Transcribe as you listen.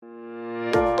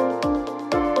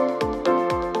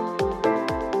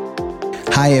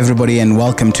Hi everybody and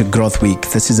welcome to Growth Week.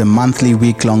 This is a monthly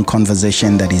week-long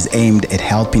conversation that is aimed at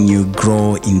helping you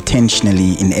grow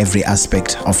intentionally in every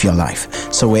aspect of your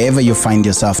life. So wherever you find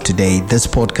yourself today, this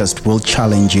podcast will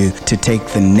challenge you to take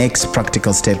the next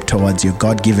practical step towards your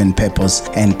God-given purpose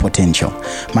and potential.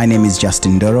 My name is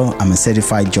Justin Doro. I'm a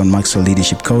certified John Maxwell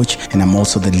leadership coach and I'm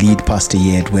also the lead pastor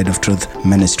here at Word of Truth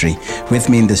Ministry. With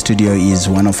me in the studio is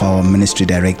one of our ministry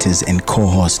directors and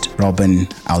co-host, Robin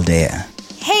Aldea.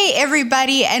 Hey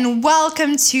everybody, and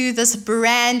welcome to this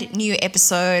brand new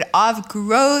episode of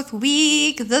Growth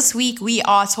Week. This week we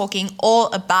are talking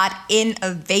all about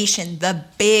innovation, the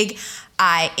big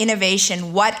I,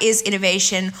 innovation. What is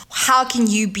innovation? How can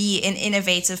you be an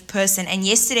innovative person? And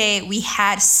yesterday we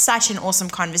had such an awesome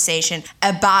conversation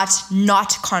about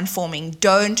not conforming.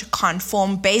 Don't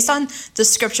conform, based on the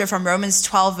scripture from Romans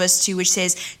 12 verse 2, which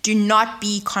says, do not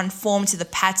be conformed to the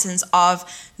patterns of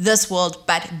this world,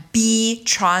 but be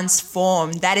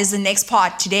transformed. That is the next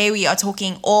part. Today we are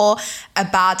talking all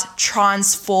about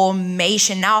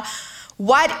transformation. Now,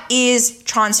 what is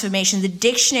transformation? The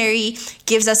dictionary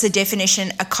gives us a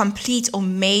definition: a complete or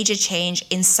major change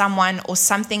in someone or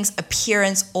something's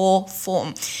appearance or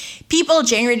form. People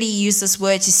generally use this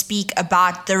word to speak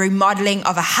about the remodeling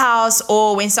of a house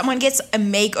or when someone gets a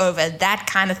makeover, that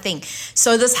kind of thing.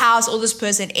 So this house or this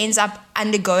person ends up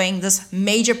undergoing this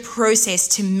major process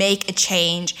to make a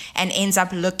change and ends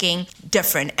up looking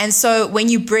different. And so when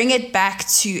you bring it back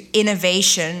to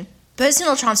innovation,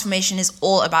 personal transformation is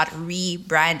all about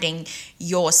rebranding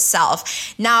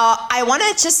yourself. Now, I want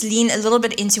to just lean a little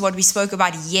bit into what we spoke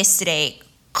about yesterday,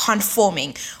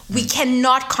 conforming. We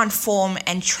cannot conform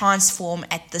and transform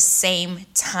at the same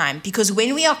time, because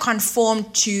when we are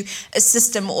conformed to a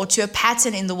system or to a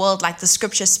pattern in the world, like the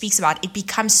scripture speaks about, it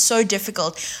becomes so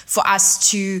difficult for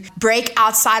us to break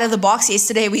outside of the box.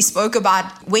 Yesterday we spoke about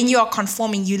when you are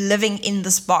conforming, you're living in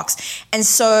this box. And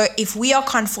so if we are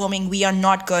conforming, we are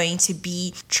not going to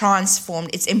be transformed.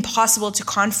 It's impossible to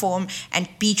conform and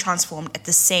be transformed at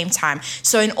the same time.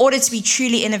 So in order to be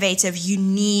truly innovative, you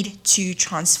need to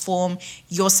transform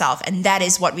yourself. And that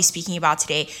is what we're speaking about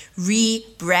today.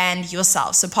 Rebrand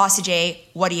yourself. So Pastor Jay,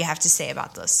 what do you have to say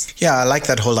about this? Yeah, I like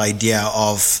that whole idea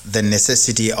of the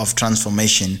necessity of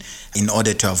transformation in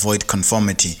order to avoid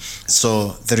conformity. So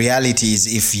the reality is,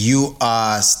 if you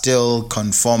are still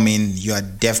conforming, you are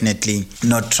definitely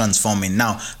not transforming.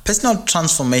 Now, personal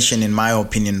transformation, in my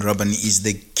opinion, Robin, is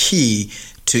the key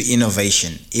to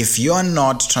innovation. If you are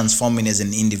not transforming as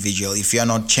an individual, if you are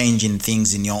not changing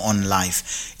things in your own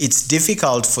life, it's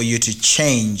difficult for you to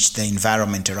change the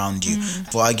environment around you.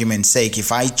 For argument's sake,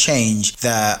 if I change,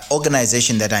 the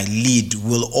organization that I lead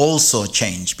will also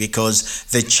change, because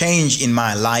the change in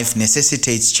my life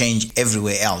necessitates change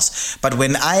everywhere else. But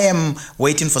when I am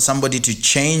waiting for somebody to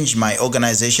change my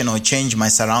organization or change my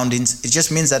surroundings, it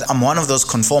just means that I'm one of those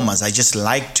conformers. I just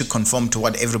like to conform to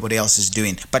what everybody else is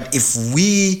doing. But if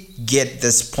we get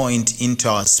this point into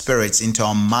our spirits, into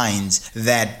our minds,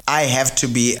 that I have to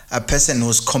be a person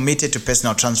who's committed to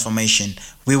personal transformation,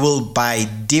 we will by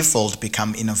default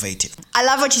become innovative. I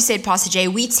love what you said, Pastor Jay.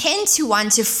 We tend to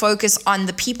want to focus on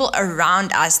the people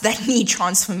around us that need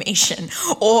transformation,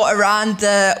 or around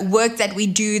the work that we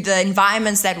do, the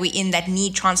environments that we're in that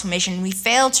need transformation. We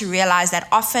fail to realize that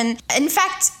often, in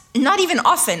fact, not even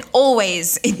often,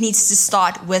 always, it needs to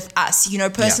start with us.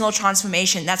 Personal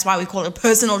transformation. That's why we call it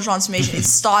personal transformation. It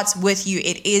starts with you.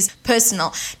 It is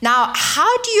personal. Now,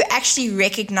 how do you actually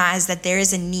recognize that there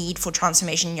is a need for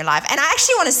transformation in your life? And I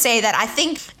actually want to say that I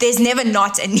think there's never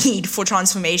not a need for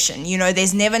transformation.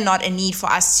 There's never not a need for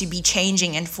us to be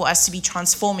changing and for us to be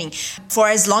transforming for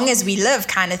as long as we live,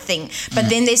 kind of thing. But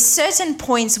then there's certain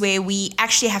points where we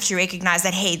actually have to recognize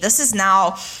that, hey, this is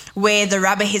now where the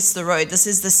rubber hits the road. This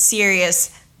is the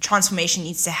serious transformation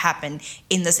needs to happen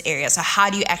in this area. So how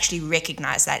do you actually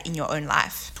recognize that in your own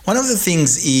life? One of the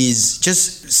things is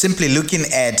just simply looking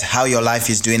at how your life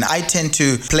is doing. I tend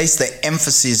to place the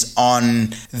emphasis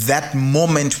on that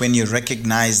moment when you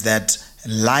recognize that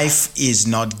life is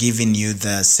not giving you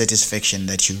the satisfaction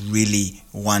that you really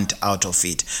want out of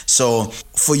it. So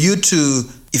for you to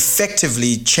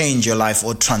effectively change your life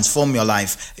or transform your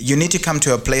life, you need to come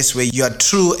to a place where you are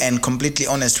true and completely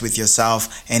honest with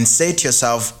yourself and say to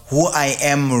yourself, who I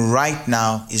am right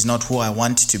now is not who I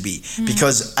want to be.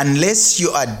 Because unless you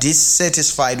are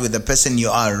dissatisfied with the person you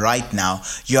are right now,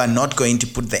 you are not going to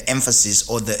put the emphasis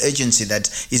or the urgency that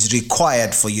is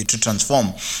required for you to transform.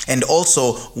 And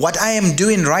also, what I am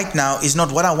doing right now is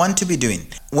not what I want to be doing.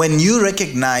 when you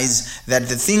recognize that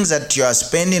the things that you are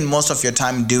spending most of your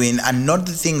time doing are not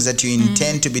the things that you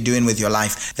intend to be doing with your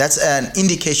life, that's an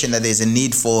indication that there's a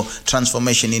need for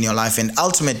transformation in your life. And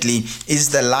ultimately, is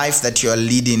the life that you are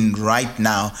leading right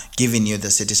now giving you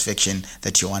the satisfaction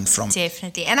that you want from it?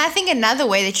 Definitely. And I think another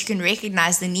way that you can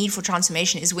recognize the need for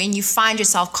transformation is when you find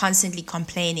yourself constantly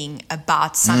complaining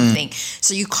about something.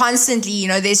 So you constantly,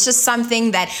 there's just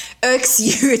something that irks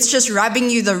you. It's just rubbing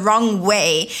you the wrong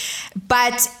way.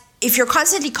 But if you're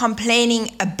constantly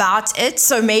complaining about it,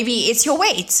 so maybe it's your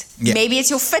weight, maybe it's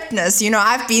your fitness,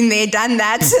 I've been there, done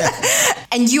that,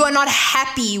 and you are not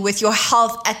happy with your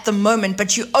health at the moment,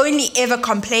 but you only ever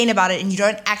complain about it and you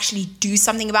don't actually do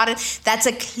something about it, that's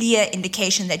a clear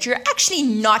indication that you're actually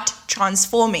not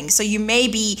transforming. So you may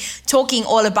be talking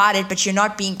all about it, but you're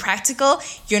not being practical,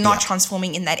 you're not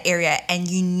transforming in that area, and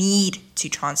you need to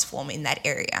transform in that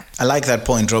area. I like that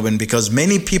point, Robin, because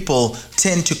many people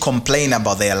tend to complain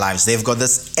about their lives. They've got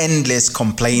this endless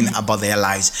complaint about their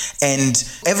lives. And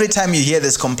every time you hear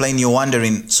this complaint, you're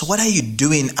wondering, so what are you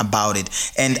doing about it?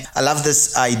 And I love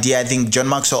this idea. I think John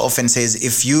Maxwell often says,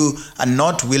 if you are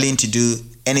not willing to do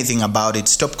anything about it,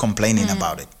 stop complaining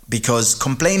about it. Because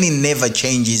complaining never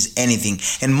changes anything.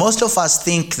 And most of us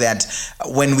think that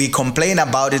when we complain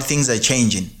about it, things are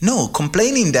changing. No,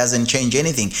 complaining doesn't change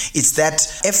anything. It's that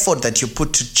effort that you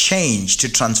put to change,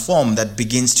 to transform, that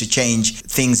begins to change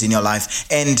things in your life.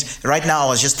 And right now, I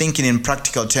was just thinking in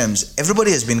practical terms.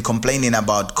 Everybody has been complaining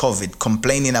about COVID,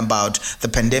 complaining about the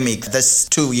pandemic, this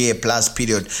 2-year plus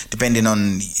period, depending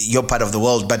on your part of the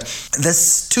world. But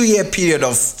this 2-year period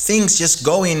of things just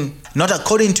going not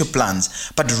according to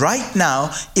plans. But right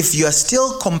now, if you are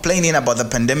still complaining about the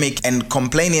pandemic and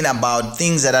complaining about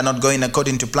things that are not going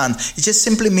according to plans, it just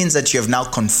simply means that you have now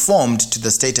conformed to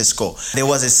the status quo. There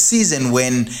was a season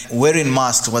when wearing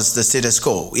masks was the status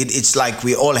quo. It's like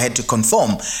we all had to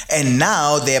conform. And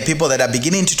now there are people that are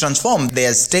beginning to transform. There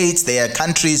are states, there are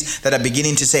countries that are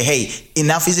beginning to say, hey,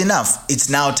 enough is enough. It's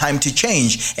now time to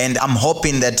change. And I'm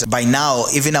hoping that by now,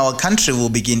 even our country will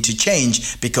begin to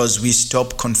change because we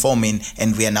stop conforming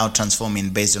and we are now transforming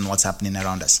based on what's happening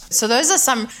around us. So those are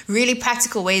some really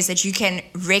practical ways that you can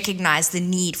recognize the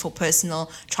need for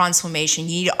personal transformation.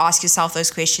 You need to ask yourself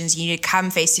those questions. You need to come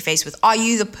face to face with, are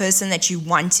you the person that you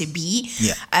want to be?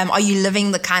 Yeah. Are you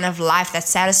living the kind of life that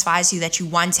satisfies you, that you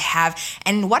want to have?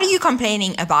 And what are you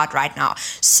complaining about right now?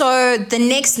 So the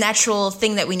next natural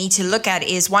thing that we need to look at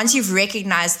is, once you've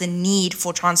recognized the need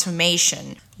for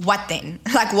transformation, what then?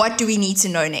 Like, what do we need to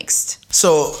know next?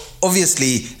 So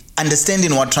obviously,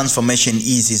 understanding what transformation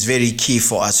is very key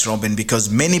for us, Robin,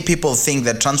 because many people think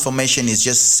that transformation is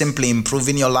just simply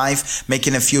improving your life,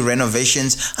 making a few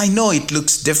renovations. I know it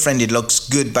looks different, it looks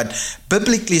good, but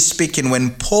biblically speaking,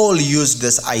 when Paul used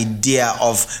this idea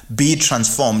of be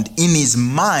transformed, in his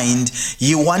mind,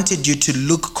 he wanted you to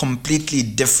look completely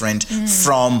different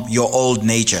from your old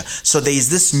nature. So there is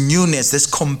this newness, this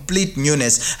complete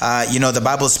newness. The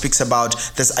Bible speaks about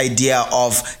this idea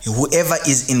of whoever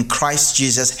is in Christ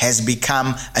Jesus has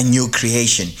become a new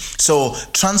creation. So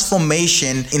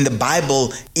transformation in the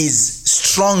Bible is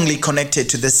strongly connected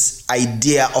to this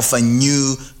idea of a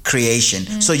new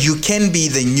creation. So you can be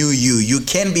the new you. You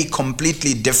can be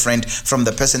completely different from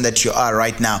the person that you are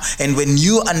right now. And when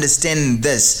you understand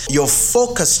this, your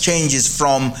focus changes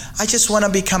from, I just want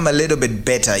to become a little bit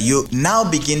better. You now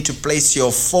begin to place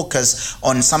your focus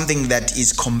on something that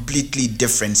is completely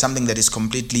different, something that is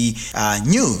completely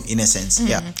new in a sense.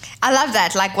 Yeah. I love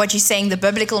that. Like what you're saying, the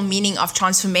biblical meaning of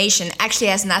transformation actually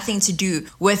has nothing to do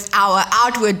with our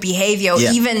outward behavior or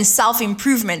even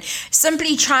self-improvement.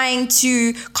 Simply trying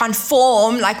to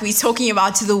conform, like we're talking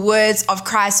about, to the words of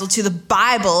Christ or to the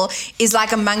Bible is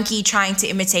like a monkey trying to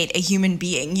imitate a human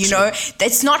being. You know,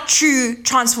 that's not true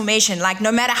transformation. Like,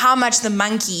 no matter how much the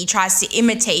monkey tries to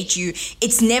imitate you,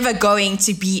 it's never going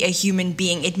to be a human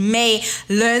being. It may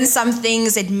learn some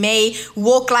things, it may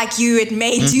walk like you, it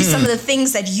may do some of the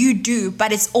things that you do,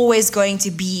 but it's always going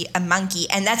to be a monkey.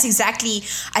 And that's exactly,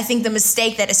 I think, the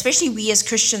mistake that especially we as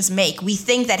Christians make. We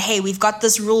think that, hey, we've got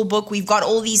this rule book, we've got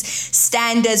all these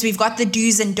standards, we've got the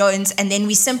do's and don'ts, and then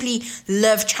we simply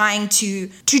live trying to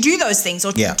do those things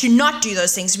or to not do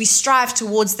those things. We strive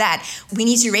towards that. We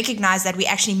need to recognize that we're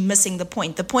actually missing the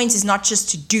point. The point is not just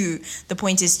to do, the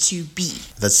point is to be.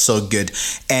 That's so good.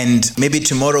 And maybe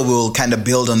tomorrow we'll kind of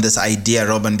build on this idea,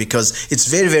 Robin, because it's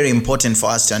very, very important for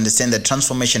us to understand that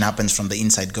transformation happens from the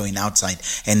inside going outside.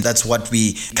 And that's what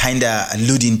we kind of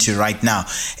alluding to right now.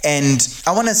 And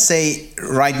I want to say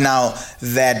right now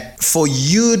that for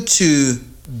you to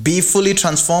be fully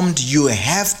transformed, you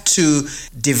have to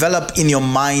develop in your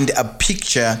mind a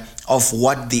picture of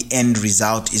what the end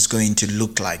result is going to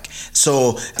look like.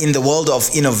 So in the world of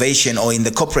innovation, or in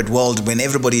the corporate world, when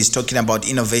everybody is talking about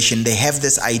innovation, they have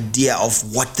this idea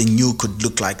of what the new could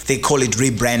look like. They call it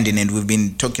rebranding, and we've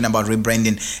been talking about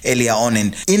rebranding earlier on.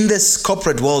 And in this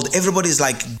corporate world, everybody's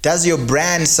like, does your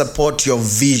brand support your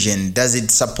vision? Does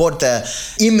it support the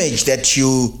image that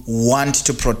you want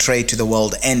to portray to the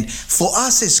world? And for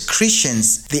us as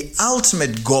Christians, the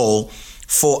ultimate goal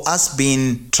for us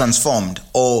being transformed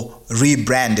or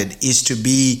rebranded is to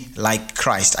be like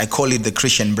Christ. I call it the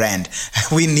Christian brand.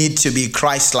 We need to be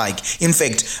Christ-like. In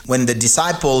fact, when the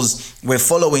disciples were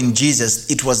following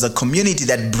Jesus, it was the community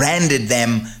that branded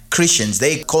them Christians.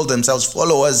 They called themselves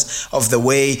followers of the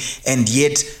way, and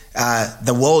yet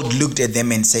the world looked at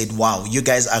them and said, wow, you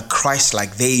guys are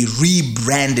Christ-like. They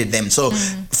rebranded them. So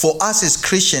for us as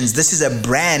Christians, this is a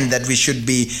brand that we should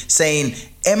be saying,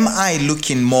 am I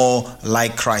looking more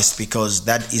like Christ? Because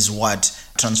that is what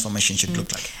transformation should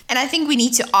look like. And I think we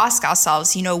need to ask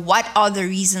ourselves, what are the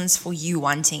reasons for you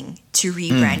wanting to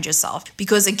rebrand yourself?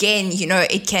 Because again,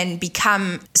 it can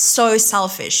become so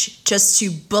selfish just to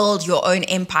build your own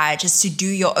empire, just to do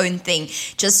your own thing,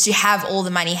 just to have all the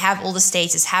money, have all the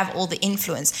status, have all the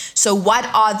influence. So what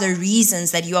are the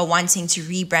reasons that you are wanting to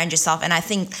rebrand yourself? And I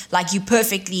think, like you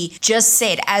perfectly just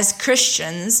said, as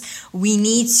Christians, we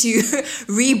need to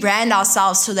rebrand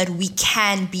ourselves so that we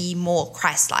can be more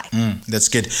Christ-like. That's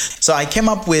good. So I came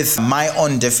up with my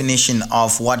own definition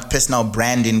of what personal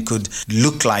branding could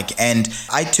look like. And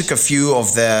I took a few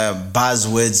of the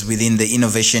buzzwords within the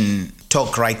innovation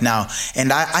talk right now.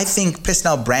 And I think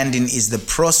personal branding is the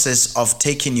process of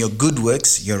taking your good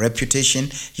works, your reputation,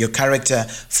 your character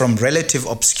from relative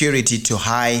obscurity to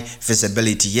high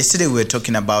visibility. Yesterday we were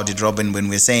talking about it, Robin, when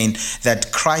we're saying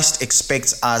that Christ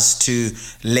expects us to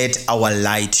let our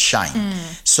light shine.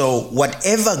 So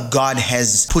whatever God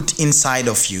has put inside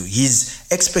of you, his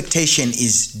expectation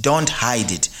is don't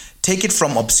hide it. Take it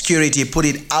from obscurity, put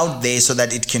it out there so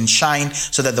that it can shine,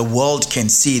 so that the world can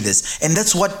see this. And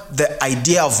that's what the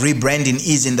idea of rebranding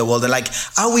is in the world. They're like,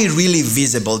 are we really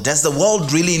visible? Does the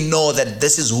world really know that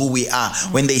this is who we are?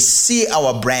 When they see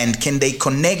our brand, can they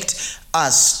connect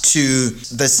us to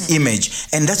this image?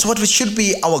 And that's what we should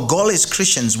be. Our goal as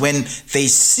Christians, when they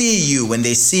see you, when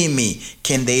they see me,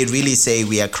 can they really say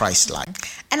we are Christ-like?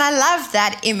 And I love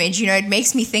that image. It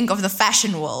makes me think of the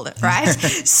fashion world, right?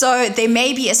 So there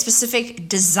may be a specific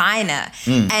designer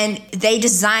and they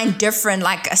design different,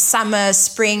 like a summer,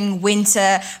 spring,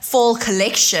 winter, fall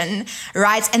collection,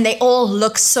 right? And they all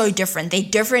look so different. They're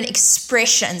different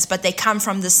expressions, but they come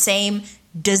from the same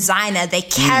designer. They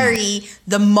carry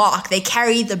the mark, they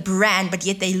carry the brand, but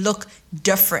yet they look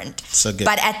different. So good.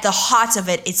 But at the heart of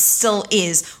it, it still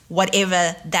is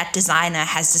whatever that designer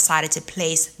has decided to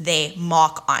place their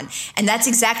mark on. And that's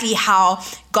exactly how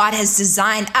God has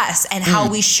designed us, and how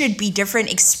we should be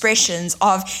different expressions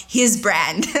of his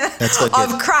brand,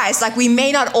 of Christ. Like, we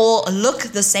may not all look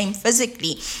the same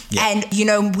physically. And,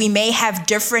 we may have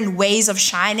different ways of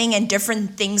shining and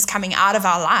different things coming out of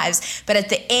our lives. But at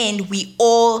the end, we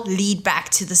all lead back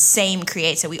to the same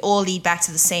creator. We all lead back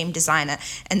to the same designer.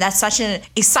 And that's such an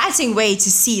exciting way to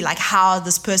see like how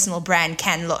this personal brand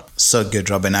can look. So good,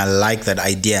 Robin. I like that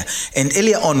idea. And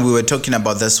earlier on, we were talking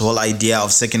about this whole idea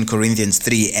of 2 Corinthians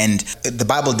 3. And the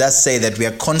Bible does say that we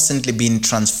are constantly being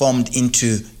transformed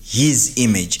into his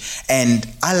image. And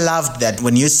I loved that.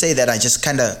 When you say that, I just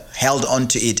kind of held on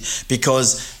to it,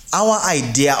 because our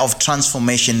idea of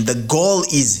transformation, the goal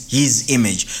is his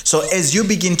image. So as you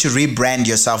begin to rebrand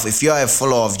yourself, if you are a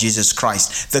follower of Jesus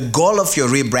Christ, the goal of your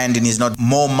rebranding is not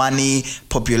more money,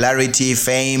 popularity,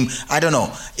 fame. I don't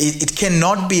know. It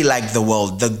cannot be like the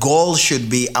world. The goal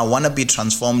should be, I want to be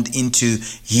transformed into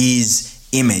his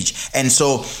image. And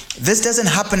so this doesn't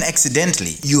happen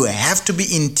accidentally. You have to be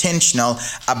intentional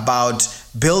about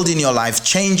building your life,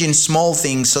 changing small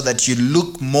things so that you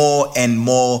look more and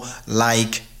more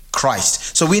like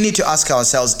Christ. So we need to ask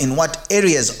ourselves, in what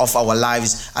areas of our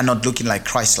lives are not looking like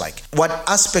Christ-like? What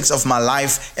aspects of my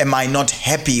life am I not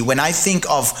happy? When I think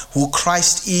of who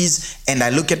Christ is and I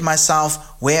look at myself,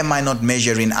 where am I not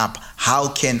measuring up? How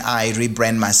can I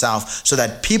rebrand myself so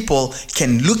that people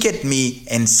can look at me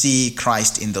and see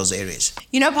Christ in those areas?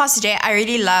 Pastor Jay, I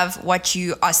really love what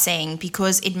you are saying,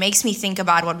 because it makes me think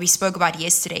about what we spoke about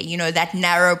yesterday, that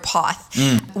narrow path.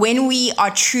 When we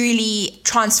are truly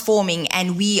transforming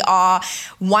and we are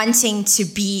wanting to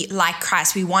be like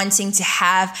Christ, we're wanting to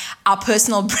have our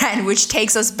personal brand, which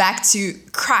takes us back to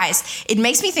Christ. It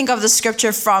makes me think of the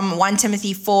scripture from 1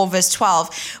 Timothy 4 verse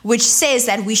 12, which says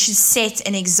that we should set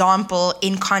an example example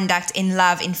in conduct, in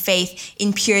love, in faith,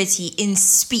 in purity, in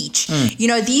speech. You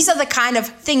know, these are the kind of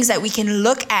things that we can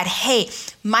look at. Hey,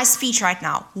 my speech right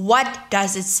now, what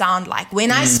does it sound like?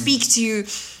 When I speak to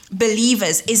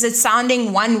believers, is it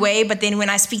sounding one way, but then when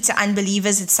I speak to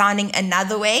unbelievers, it's sounding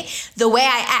another way? The way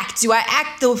I act, do I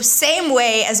act the same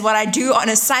way as what I do on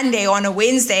a Sunday or on a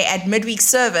Wednesday at midweek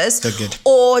service? So good.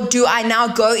 Or do I now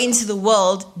go into the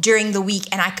world during the week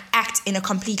and I act in a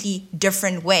completely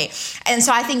different way? And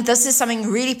so I think this is something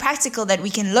really practical that we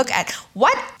can look at.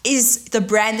 What is the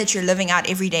brand that you're living out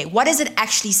every day? What is it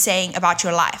actually saying about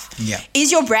your life? Yeah.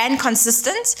 Is your brand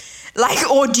consistent?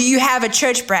 Or do you have a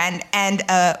church brand and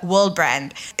a world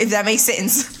brand, if that makes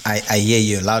sense? I hear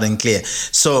you loud and clear.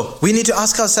 So we need to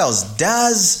ask ourselves,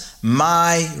 does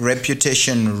my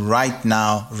reputation right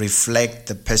now reflect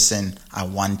the person I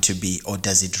want to be, or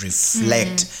does it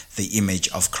reflect the image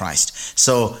of Christ?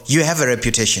 So you have a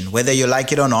reputation, whether you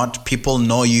like it or not. People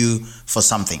know you for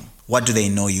something. What do they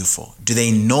know you for? Do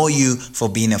they know you for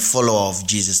being a follower of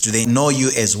Jesus? Do they know you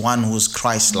as one who's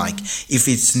Christ-like? If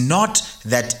it's not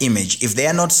that image, if they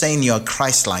are not saying you're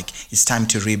Christ-like, it's time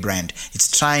to rebrand. It's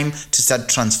time to start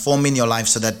transforming your life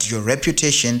so that your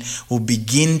reputation will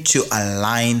begin to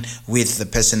align with the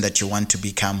person that you want to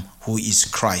become, who is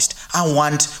Christ. I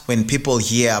want, when people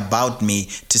hear about me,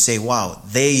 to say, wow,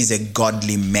 there is a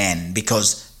godly man,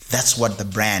 because that's what the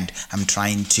brand I'm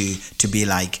trying to be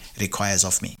like requires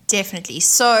of me. Definitely.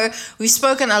 So we've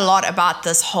spoken a lot about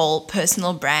this whole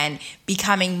personal brand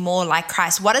becoming more like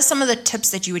Christ. What are some of the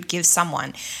tips that you would give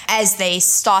someone as they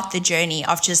start the journey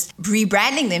of just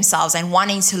rebranding themselves and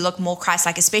wanting to look more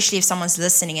Christ-like, especially if someone's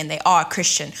listening and they are a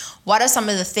Christian? What are some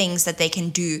of the things that they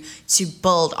can do to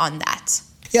build on that?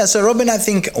 Yeah, so Robin, I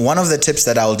think one of the tips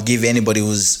that I would give anybody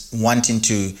who's wanting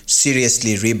to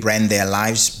seriously rebrand their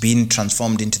lives, being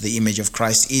transformed into the image of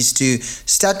Christ, is to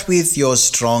start with your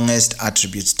strongest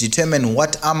attributes. Determine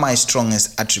what are my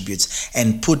strongest attributes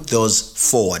and put those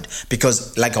forward.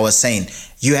 Because like I was saying,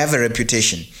 you have a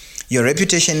reputation. Your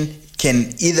reputation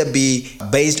can either be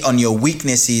based on your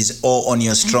weaknesses or on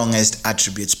your strongest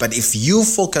attributes. But if you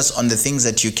focus on the things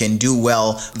that you can do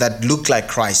well, that look like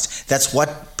Christ, that's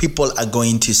what people are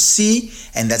going to see,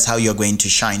 and that's how you're going to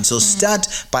shine. So start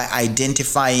by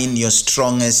identifying your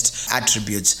strongest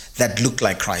attributes that look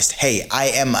like Christ. Hey, I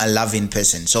am a loving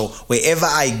person. So wherever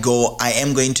I go, I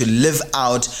am going to live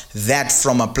out that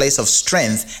from a place of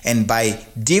strength, and by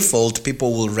default,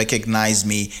 people will recognize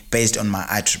me based on my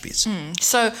attributes.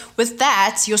 So with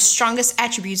that, your strongest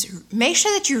attributes, make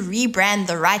sure that you rebrand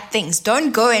the right things.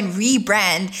 Don't go and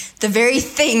rebrand the very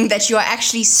thing that you are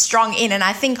actually strong in. And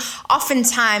I think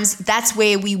oftentimes that's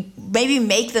where we maybe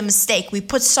make the mistake. We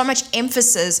put so much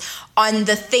emphasis on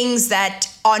the things that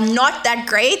are not that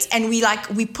great, and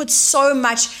we put so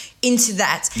much into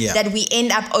that that we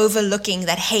end up overlooking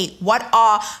that, hey, what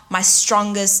are my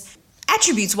strongest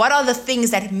attributes? What are the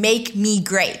things that make me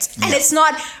great? And it's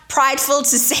not prideful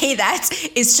to say that.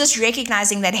 It's just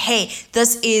recognizing that, hey,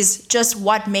 this is just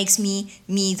what makes me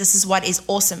me. This is what is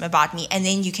awesome about me. And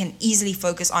then you can easily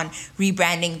focus on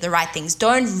rebranding the right things.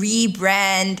 Don't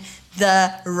rebrand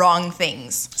the wrong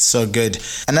things. So good.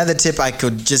 Another tip I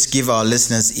could just give our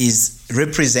listeners is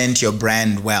represent your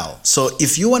brand well. So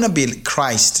if you want to be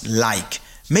Christ-like,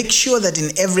 make sure that in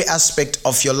every aspect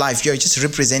of your life, you're just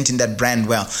representing that brand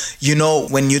well. You know,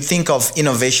 when you think of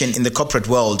innovation in the corporate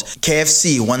world,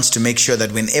 KFC wants to make sure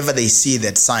that whenever they see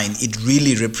that sign, it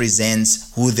really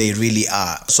represents who they really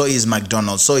are. So is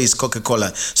McDonald's, so is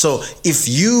Coca-Cola. So if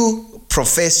you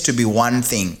profess to be one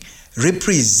thing,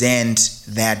 represent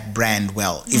that brand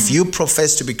well. If you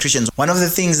profess to be Christians, one of the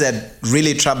things that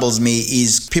really troubles me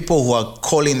is people who are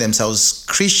calling themselves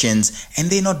Christians and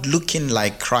they're not looking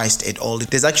like Christ at all.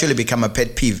 It has actually become a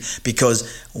pet peeve, because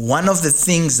one of the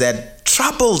things that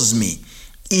troubles me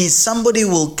is somebody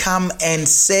will come and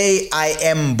say, I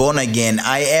am born again,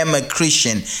 I am a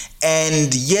Christian,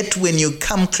 and yet when you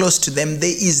come close to them, there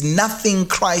is nothing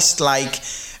Christ-like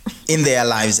in their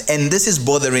lives. And this is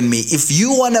bothering me. If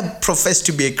you want to profess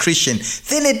to be a Christian,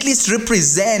 then at least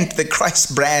represent the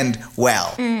Christ brand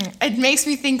well. It makes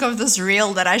me think of this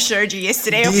reel that I showed you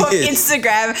yesterday on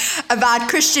Instagram about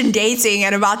Christian dating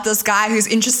and about this guy who's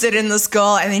interested in this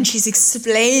girl, and then she's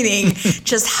explaining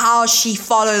just how she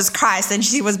follows Christ, and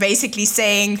she was basically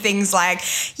saying things like,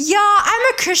 yeah,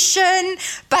 I'm a Christian,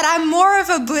 but I'm more of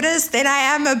a Buddhist than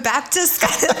I am a Baptist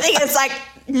kind of thing. It's like,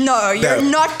 no, you're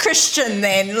not Christian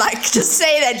then. Like, just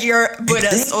say that you're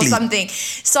Buddhist or something.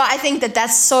 So I think that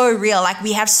that's so real. Like,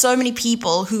 we have so many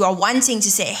people who are wanting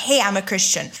to say, hey, I'm a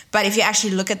Christian. But if you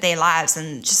actually look at their lives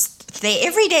and just their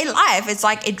everyday life, it's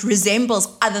like it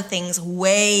resembles other things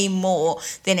way more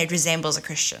than it resembles a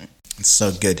Christian.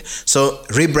 So good. So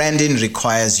rebranding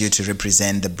requires you to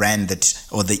represent the brand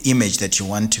or the image that you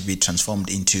want to be transformed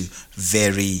into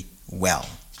very well.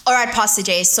 All right, Pastor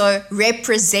Jay, so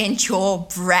represent your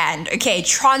brand. Okay,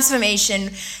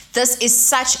 transformation. This is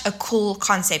such a cool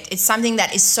concept. It's something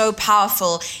that is so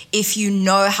powerful if you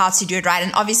know how to do it right.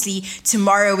 And obviously,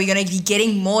 tomorrow we're going to be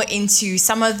getting more into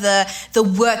some of the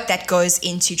work that goes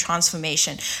into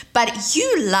transformation. But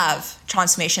you love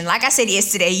transformation. Like I said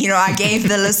yesterday, I gave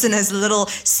the listeners a little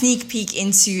sneak peek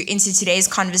into today's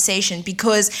conversation,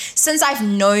 because since I've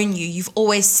known you, you've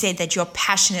always said that you're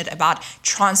passionate about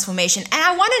transformation. And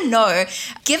I want to know,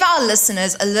 give our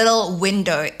listeners a little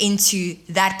window into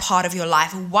that part of your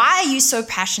life. Why are you so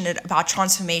passionate about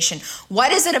transformation?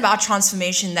 What is it about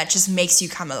transformation that just makes you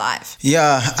come alive?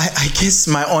 Yeah, I guess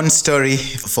my own story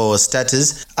for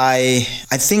starters. I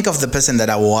think of the person that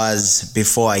I was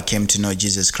before I came to know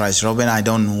Jesus Christ. Robin, I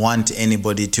don't want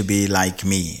anybody to be like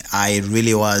me. I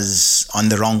really was on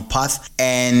the wrong path.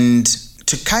 And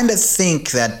to kind of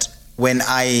think that when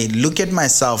I look at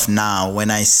myself now, when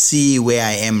I see where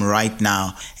I am right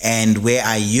now and where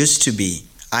I used to be,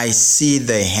 I see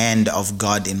the hand of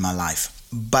God in my life.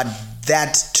 But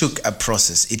that took a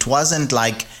process. It wasn't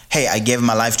like, hey, I gave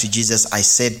my life to Jesus, I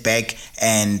sat back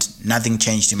and nothing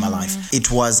changed in my life.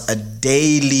 It was a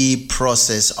daily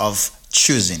process of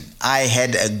choosing. I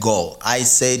had a goal. I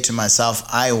said to myself,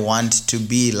 I want to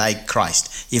be like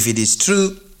Christ. If it is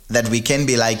true that we can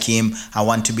be like him, I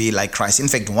want to be like Christ. In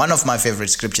fact, one of my favorite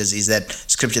scriptures is that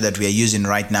scripture that we are using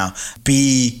right now,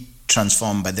 be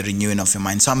transformed by the renewing of your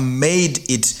mind. So I made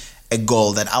it a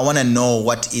goal that I want to know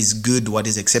what is good, what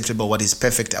is acceptable, what is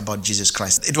perfect about Jesus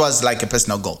Christ. It was like a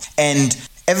personal goal. And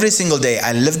every single day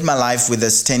I lived my life with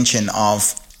this tension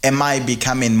of, am I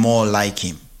becoming more like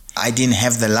him? I didn't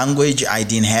have the language, I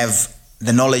didn't have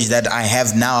the knowledge that I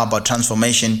have now about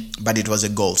transformation, but it was a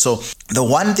goal. So the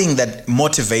one thing that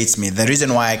motivates me, the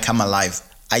reason why I come alive,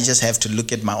 I just have to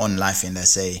look at my own life and I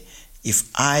say,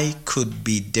 if I could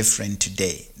be different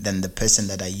today than the person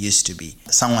that I used to be,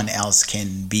 someone else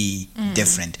can be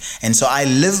different. And so I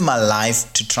live my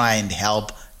life to try and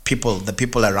help the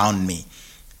people around me,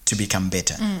 to become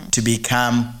better, to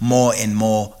become more and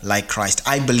more like Christ.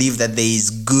 I believe that there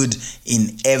is good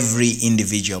in every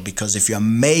individual, because if you are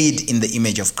made in the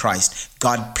image of Christ,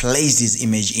 God placed his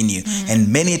image in you.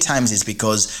 And many times it's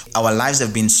because our lives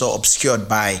have been so obscured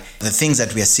by the things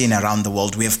that we are seeing around the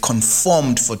world. We have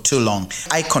conformed for too long.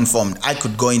 I conformed. I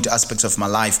could go into aspects of my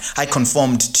life. I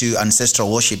conformed to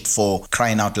ancestral worship, for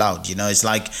crying out loud. It's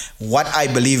like what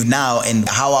I believe now and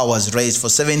how I was raised for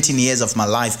 17 years of my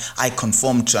life, I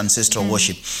conformed to ancestral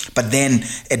worship. But then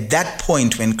at that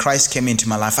point when Christ came into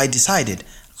my life, I decided,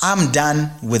 I'm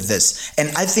done with this. And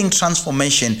I think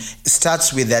transformation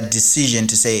starts with that decision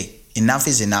to say, enough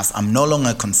is enough. I'm no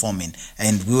longer conforming.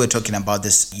 And we were talking about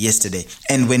this yesterday.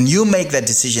 And when you make that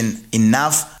decision,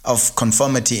 enough of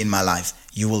conformity in my life,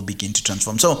 you will begin to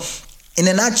transform. So in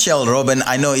a nutshell, Robin,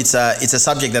 I know it's a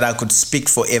subject that I could speak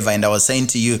forever. And I was saying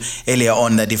to you earlier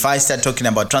on that if I start talking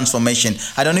about transformation,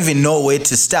 I don't even know where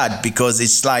to start, because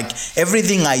it's like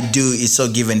everything I do is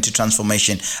so given to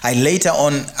transformation. I later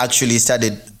on actually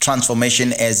studied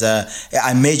transformation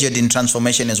I majored in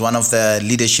transformation as one of the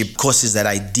leadership courses that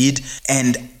I did.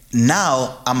 And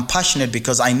now I'm passionate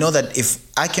because I know that if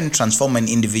I can transform an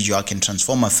individual, I can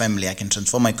transform a family, I can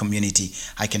transform my community,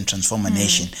 I can transform a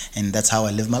nation. And that's how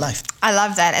I live my life. I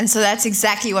love that. And so that's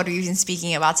exactly what we've been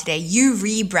speaking about today. You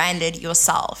rebranded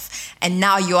yourself, and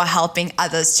now you are helping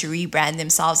others to rebrand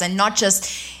themselves, and not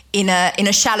just in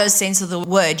a shallow sense of the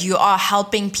word. You are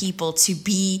helping people to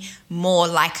be more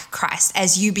like Christ.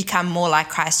 As you become more like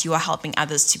Christ, you are helping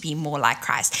others to be more like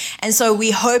Christ. And so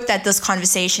we hope that this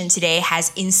conversation today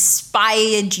has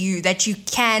inspired you, that you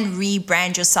can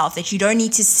rebrand yourself, that you don't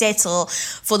need to settle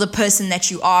for the person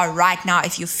that you are right now.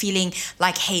 If you're feeling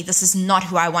like, hey, this is not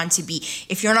who I want to be.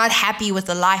 If you're not happy with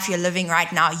the life you're living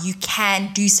right now, you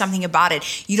can do something about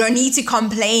it. You don't need to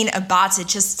complain about it.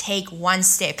 Just take one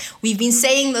step. We've been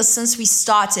saying this since we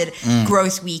started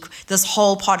Growth Week, this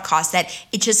whole podcast, that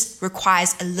it just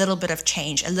requires a little bit of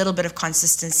change, a little bit of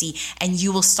consistency, and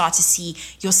you will start to see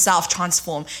yourself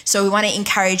transform. So we want to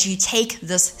encourage you, take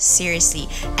this seriously.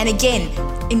 And again,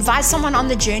 invite someone on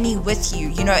the journey with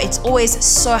you. It's always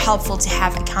so helpful to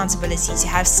have accountability, to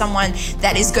have someone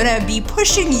that is going to be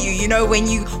pushing you, when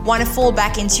you want to fall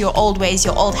back into your old ways,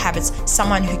 your old habits,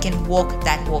 someone who can walk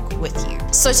that walk with you.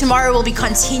 So tomorrow we'll be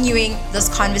continuing this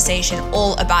conversation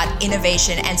all about about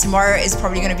innovation. And tomorrow is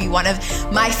probably going to be one of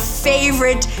my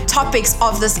favorite topics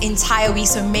of this entire week.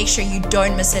 So make sure you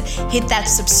don't miss it. Hit that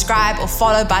subscribe or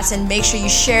follow button. Make sure you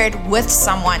share it with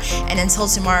someone. And until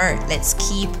tomorrow, let's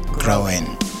keep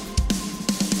growing.